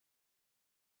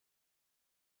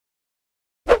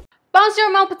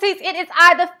Bonjour Mon Petites, it is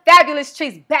I, the fabulous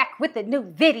Trice, back with a new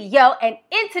video. And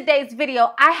in today's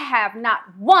video, I have not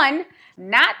one,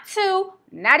 not two,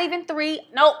 not even three,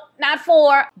 nope, not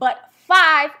four, but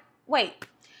five. Wait,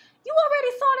 you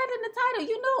already saw that in the title.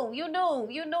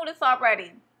 You knew this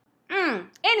already.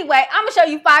 Anyway, I'm gonna show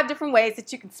you 5 different ways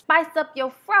that you can spice up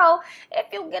your fro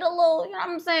if you get a little, you know what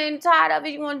I'm saying, tired of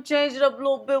it. You want to change it up a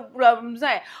little bit, whatever I'm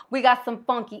saying. We got some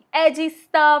funky, edgy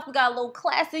stuff. We got a little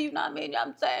classy, you know what I mean? You know what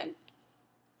I'm saying?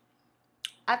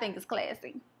 I think it's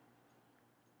classy.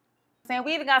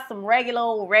 We even got some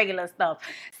regular stuff.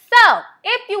 So,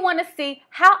 if you want to see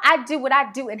how I do what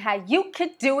I do and how you can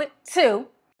do it too,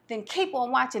 then keep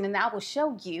on watching and I will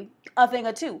show you a thing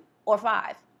or 2 or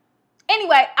 5.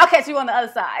 Anyway, I'll catch you on the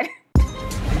other side.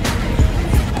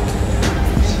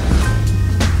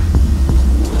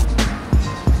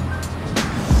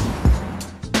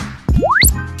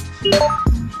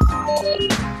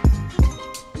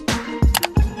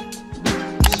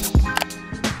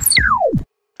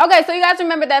 Okay, so you guys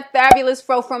remember that fabulous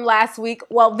fro from last week?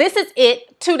 Well, this is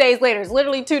it 2 days later. It's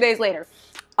literally 2 days later.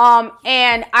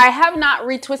 And I have not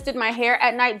retwisted my hair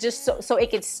at night just so it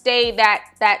could stay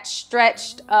that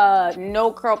stretched,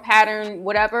 no curl pattern,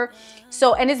 whatever.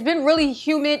 So, and it's been really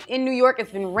humid in New York.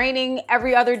 It's been raining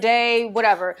every other day,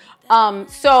 whatever.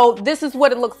 So this is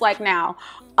what it looks like now.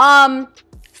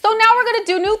 So now we're gonna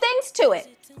do new things to it.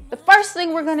 The first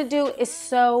thing we're gonna do is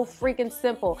so freaking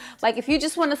simple. Like if you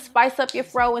just wanna spice up your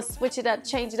fro and switch it up,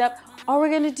 change it up, all we're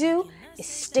gonna do is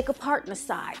stick a part in the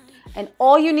side. And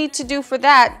all you need to do for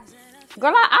that,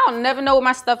 girl, I don't never know what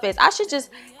my stuff is. I should just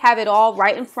have it all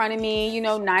right in front of me, you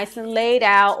know, nice and laid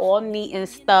out, all neat and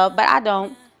stuff, but I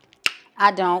don't.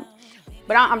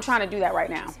 But I'm trying to do that right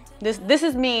now. This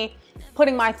is me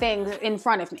putting my things in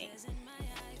front of me.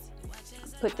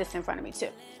 Put this in front of me too.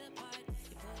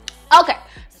 Okay,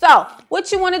 so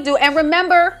what you want to do, and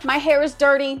remember, my hair is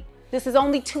dirty. This is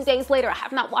only 2 days later. I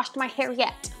have not washed my hair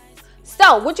yet.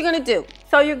 So what you're going to do,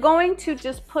 so you're going to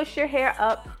just push your hair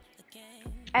up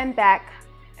and back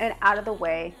and out of the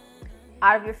way,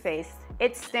 out of your face.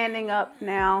 It's standing up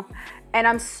now. And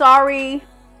I'm sorry,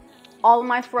 all of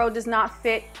my fro does not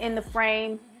fit in the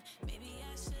frame.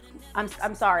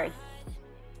 I'm sorry.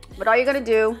 But all you're going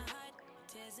to do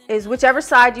is whichever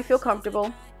side you feel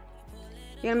comfortable,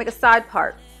 you're going to make a side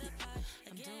part.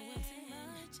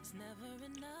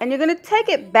 And you're going to take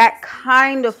it back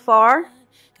kind of far.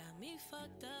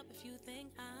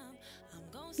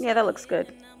 Yeah, that looks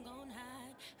good.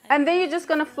 And then you're just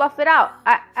going to fluff it out.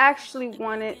 I actually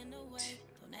want it,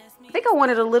 I think I want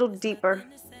it a little deeper.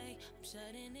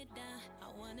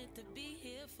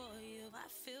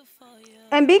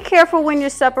 And be careful when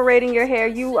you're separating your hair.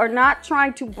 You are not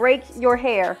trying to break your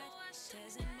hair.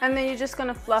 And then you're just going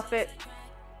to fluff it.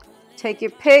 Take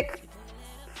your pick,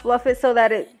 fluff it so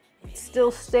that it still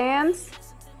stands.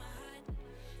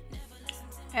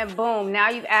 And boom, now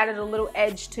you've added a little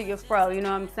edge to your fro, you know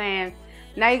what I'm saying?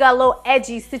 Now you got a little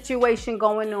edgy situation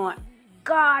going on.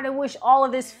 God, I wish all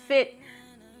of this fit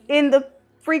in the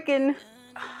freaking,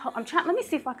 let me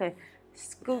see if I can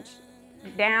scooch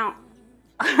down.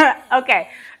 Okay,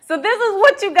 so this is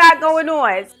what you got going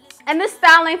on. And this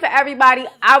style ain't for everybody.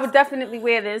 I would definitely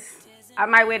wear this. I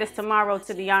might wear this tomorrow,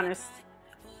 to be honest.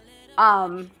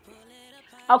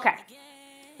 Okay,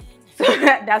 so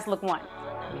that's look 1.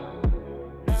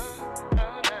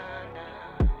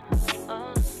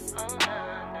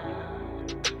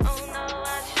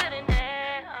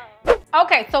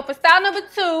 Okay, so for style number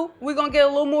 2, we're gonna get a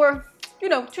little more, you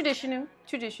know, traditional.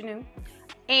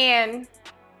 And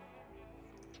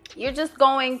you're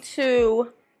going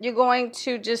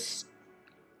to just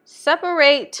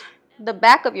separate the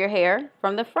back of your hair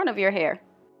from the front of your hair.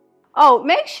 Oh,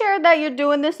 make sure that you're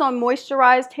doing this on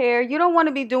moisturized hair. You don't want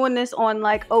to be doing this on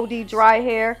like OD dry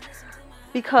hair,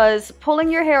 because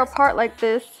pulling your hair apart like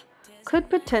this could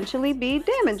potentially be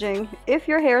damaging if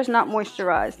your hair is not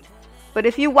moisturized. But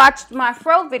if you watched my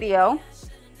fro video,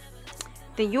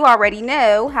 then you already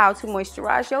know how to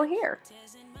moisturize your hair.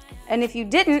 And if you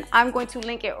didn't, I'm going to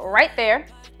link it right there.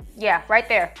 Yeah, right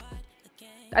there.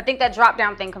 I think that drop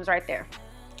down thing comes right there.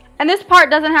 And this part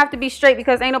doesn't have to be straight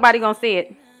because ain't nobody gonna see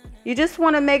it. You just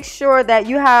want to make sure that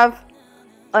you have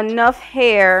enough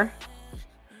hair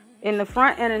in the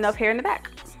front and enough hair in the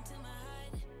back.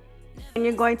 And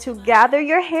you're going to gather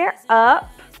your hair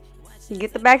up.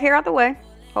 Get the back hair out the way.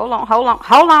 Hold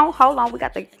on.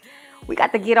 We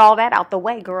got to get all that out the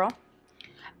way, girl.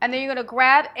 And then you're gonna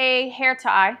grab a hair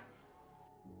tie.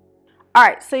 All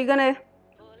right, so you're gonna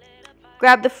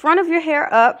grab the front of your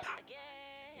hair up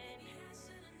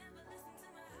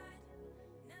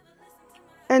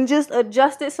and just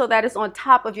adjust it so that it's on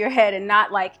top of your head and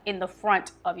not like in the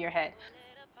front of your head.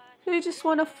 So you just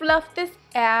want to fluff this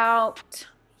out.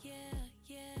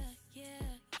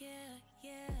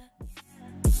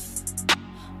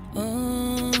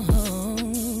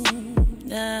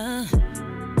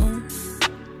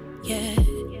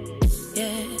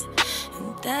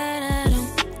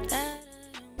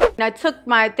 I took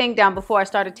my thing down before I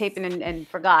started taping and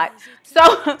forgot.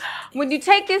 So when you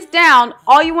take this down,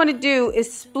 all you want to do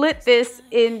is split this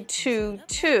into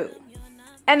two.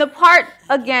 And the part,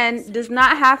 again, does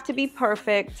not have to be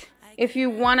perfect. If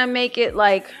you want to make it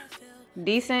like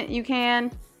decent, you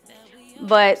can.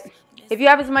 But if you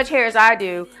have as much hair as I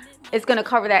do, it's going to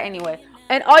cover that anyway.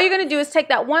 And all you're going to do is take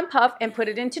that one puff and put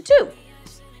it into two.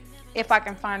 If I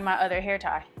can find my other hair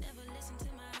tie.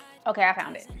 Okay, I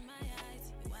found it.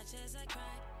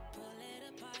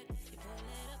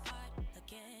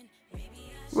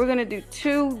 We're going to do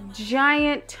two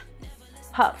giant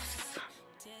puffs.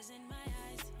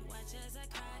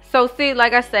 So see,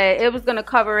 like I said, it was going to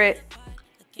cover it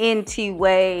in two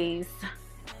ways.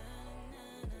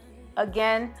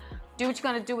 Again, do what you're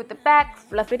going to do with the back.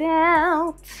 Fluff it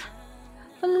out.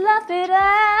 Fluff it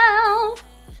out.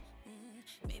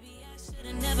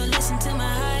 Never listen to my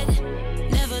heart.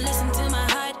 Never listen to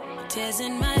my heart. Tears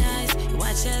in my eyes. You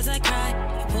watch as I cry.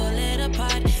 You pull it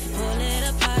apart. You pull it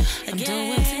apart. I'm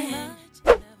doing too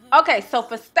much. Okay, so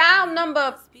for style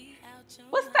number,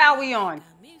 what style we on?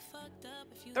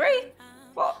 3?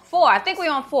 4. I think we're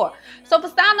on 4. So for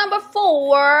style number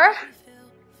 4,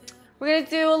 we're going to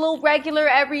do a little regular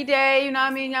everyday, you know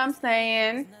what I mean? You know what I'm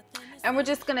saying? And we're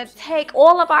just going to take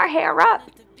all of our hair up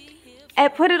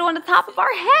and put it on the top of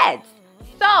our heads.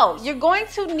 So you're going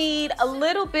to need a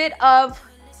little bit of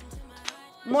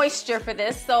moisture for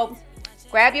this. So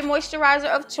grab your moisturizer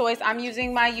of choice. I'm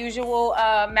using my usual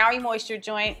Maui Moisture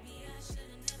joint.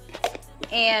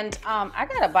 And I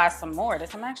got to buy some more of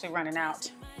this. I'm actually running out.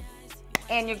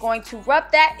 And you're going to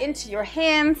rub that into your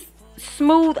hands.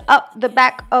 Smooth up the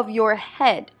back of your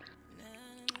head.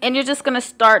 And you're just going to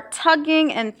start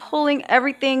tugging and pulling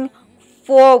everything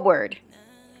forward.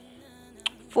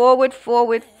 Forward,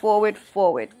 forward, forward,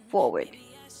 forward, forward.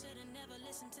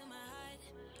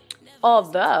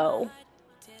 Although,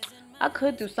 I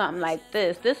could do something like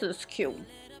this. This is cute.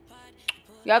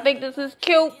 Y'all think this is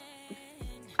cute?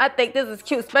 I think this is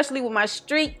cute, especially with my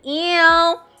streak.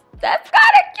 Ew, that's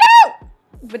kind of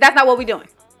cute. But that's not what we're doing.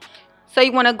 So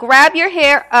you want to grab your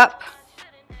hair up.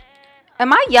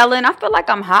 Am I yelling? I feel like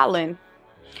I'm hollering.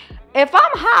 If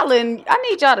I'm hollering, I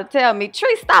need y'all to tell me,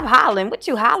 Tree, stop hollering. What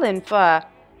you hollering for?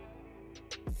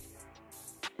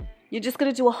 You're just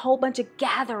going to do a whole bunch of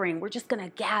gathering. We're just going to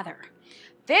gather.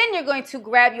 Then you're going to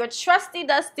grab your trusty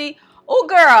dusty. Oh,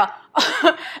 girl.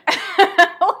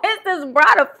 Who is this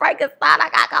bride of Frankenstein? I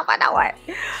got to come by nowhere.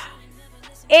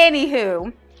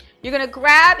 Anywho, you're going to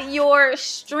grab your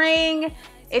string.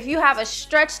 If you have a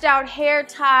stretched out hair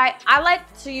tie, I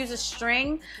like to use a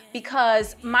string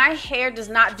because my hair does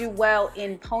not do well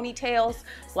in ponytails.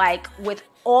 Like with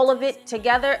all of it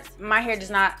together, my hair does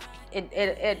not.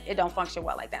 It don't function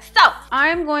well like that. So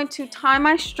I'm going to tie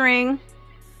my string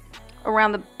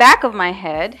around the back of my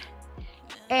head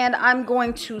and I'm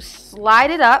going to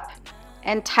slide it up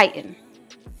and tighten.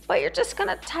 But you're just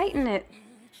gonna tighten it.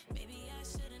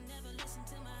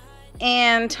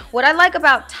 And what I like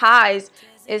about ties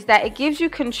is that it gives you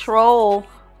control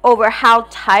over how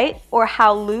tight or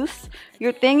how loose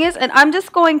your thing is. And I'm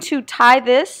just going to tie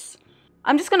this.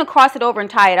 I'm just going to cross it over and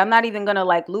tie it. I'm not even going to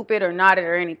like loop it or knot it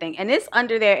or anything. And it's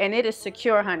under there and it is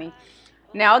secure, honey.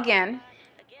 Now again,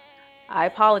 I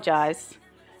apologize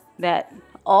that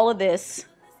all of this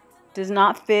does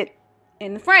not fit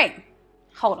in the frame.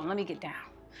 Hold on, let me get down.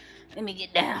 Let me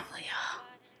get down for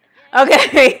y'all.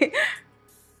 Okay.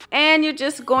 And you're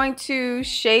just going to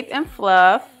shape and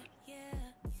fluff.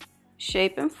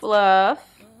 Shape and fluff.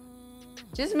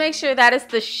 Just make sure that it's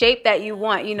the shape that you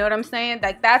want. You know what I'm saying?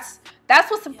 Like that's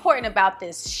what's important about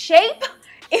this. Shape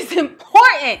is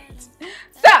important.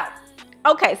 So,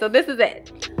 okay, so this is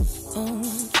it.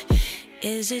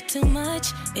 Is it too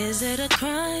much? Is it a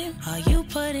crime? Are you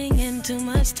putting in too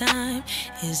much time?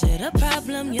 Is it a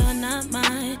problem? You're not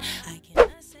mine.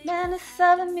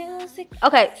 Music.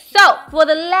 Okay, so for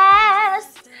the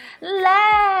last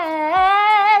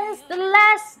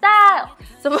style.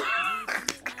 So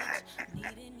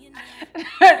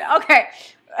okay,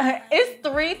 it's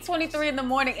 3:23 in the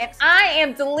morning and I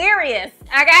am delirious.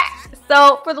 Okay,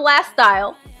 so for the last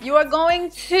style, you are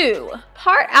going to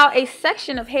part out a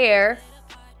section of hair.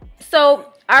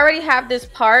 So I already have this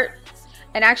part,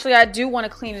 and actually I do want to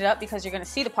clean it up because you're going to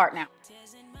see the part now.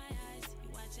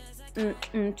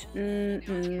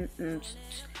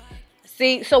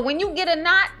 See, so when you get a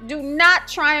knot, do not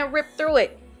try and rip through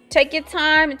it. Take your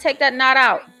time and take that knot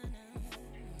out.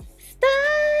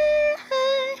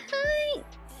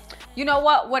 You know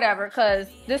what? Whatever, because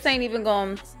this ain't even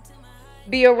going to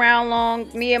be around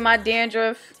long. Me and my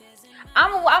dandruff.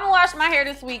 I'm gonna wash my hair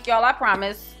this week, y'all. I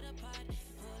promise.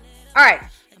 All right.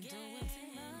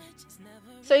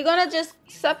 So you're going to just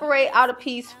separate out a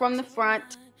piece from the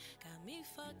front.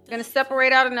 You're going to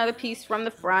separate out another piece from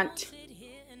the front.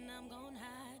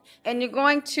 And you're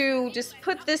going to just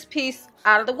put this piece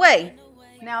out of the way.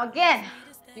 Now again,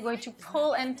 you're going to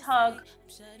pull and tug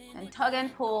and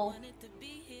pull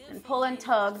and pull and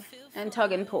tug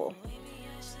and pull.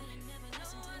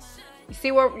 You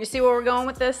see where we're going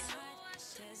with this?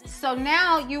 So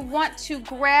now you want to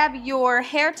grab your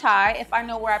hair tie. If I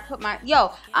know where I put my,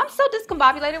 I'm so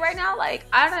discombobulated right now. Like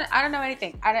I don't know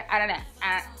anything. I don't know.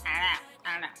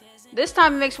 This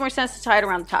time it makes more sense to tie it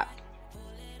around the top.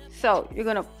 So you're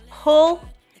gonna pull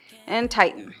and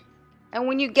tighten. And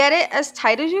when you get it as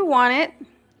tight as you want it,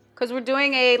 because we're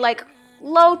doing a like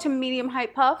low to medium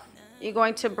height puff, you're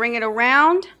going to bring it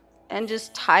around and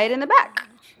just tie it in the back.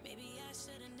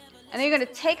 And then you're going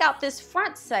to take out this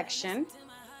front section.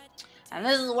 And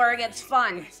this is where it gets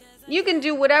fun. You can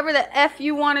do whatever the F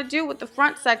you want to do with the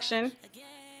front section.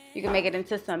 You can make it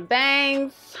into some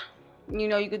bangs. You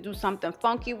know, you could do something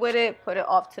funky with it. Put it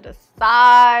off to the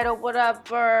side or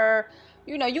whatever.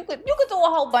 You know, you could do a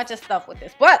whole bunch of stuff with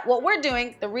this. But what we're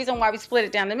doing, the reason why we split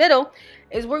it down the middle,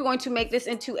 is we're going to make this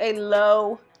into a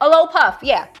low puff.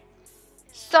 Yeah.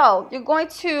 So you're going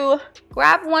to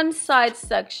grab one side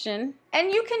section,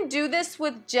 and you can do this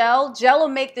with gel. Gel will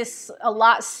make this a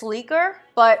lot sleeker,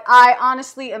 but I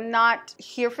honestly am not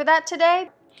here for that today.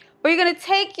 But you're going to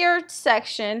take your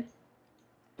section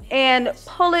and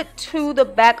pull it to the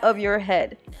back of your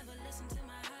head.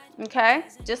 Okay,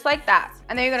 just like that.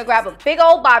 And then you're going to grab a big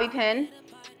old bobby pin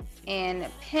and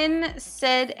pin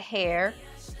said hair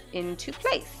into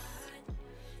place.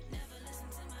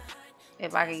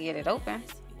 If I can get it open.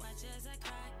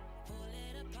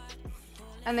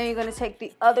 And then you're going to take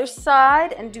the other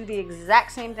side and do the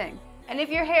exact same thing. And if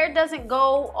your hair doesn't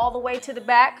go all the way to the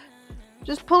back,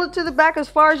 just pull it to the back as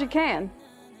far as you can.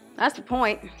 That's the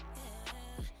point.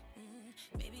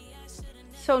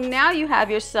 So now you have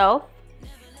yourself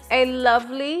a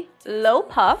lovely low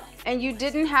puff, and you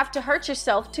didn't have to hurt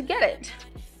yourself to get it.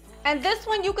 And this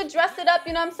one, you could dress it up,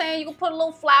 you know what I'm saying? You can put a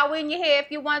little flower in your hair if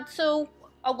you want to,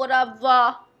 or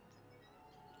whatever.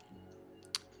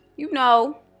 You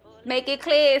know, make it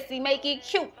classy, make it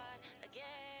cute.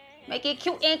 Make it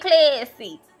cute and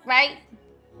classy, right?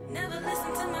 Never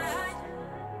listen to my heart.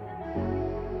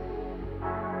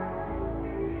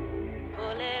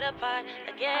 Pull it apart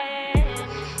again.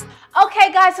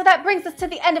 Okay guys, so that brings us to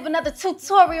the end of another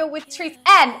tutorial with Trice.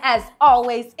 And as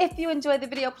always, if you enjoyed the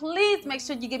video, please make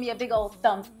sure you give me a big old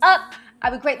thumbs up.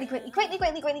 I would greatly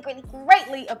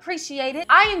appreciate it.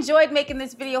 I enjoyed making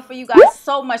this video for you guys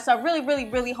so much, so I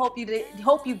really hope you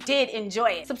did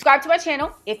enjoy it. Subscribe to my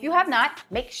channel. If you have not,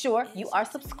 make sure you are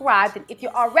subscribed. And if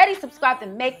you're already subscribed,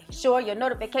 then make sure your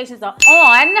notifications are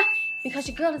on, because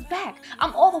your girl is back.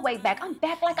 I'm all the way back. I'm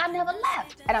back like I never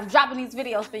left. And I'm dropping these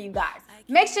videos for you guys.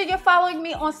 Make sure you're following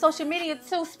me on social media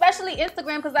too, especially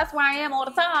Instagram, because that's where I am all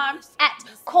the time. At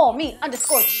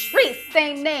 @callme_Trice.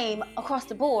 Same name across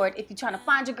the board. If you're trying to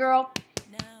find your girl,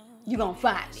 you're going to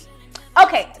find me.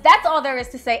 Okay, that's all there is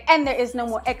to say. And there is no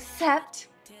more except,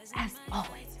 as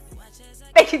always,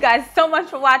 thank you guys so much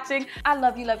for watching. I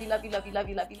love you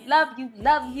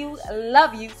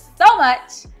so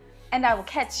much. And I will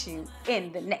catch you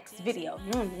in the next video.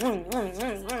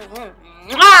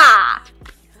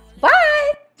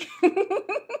 Bye!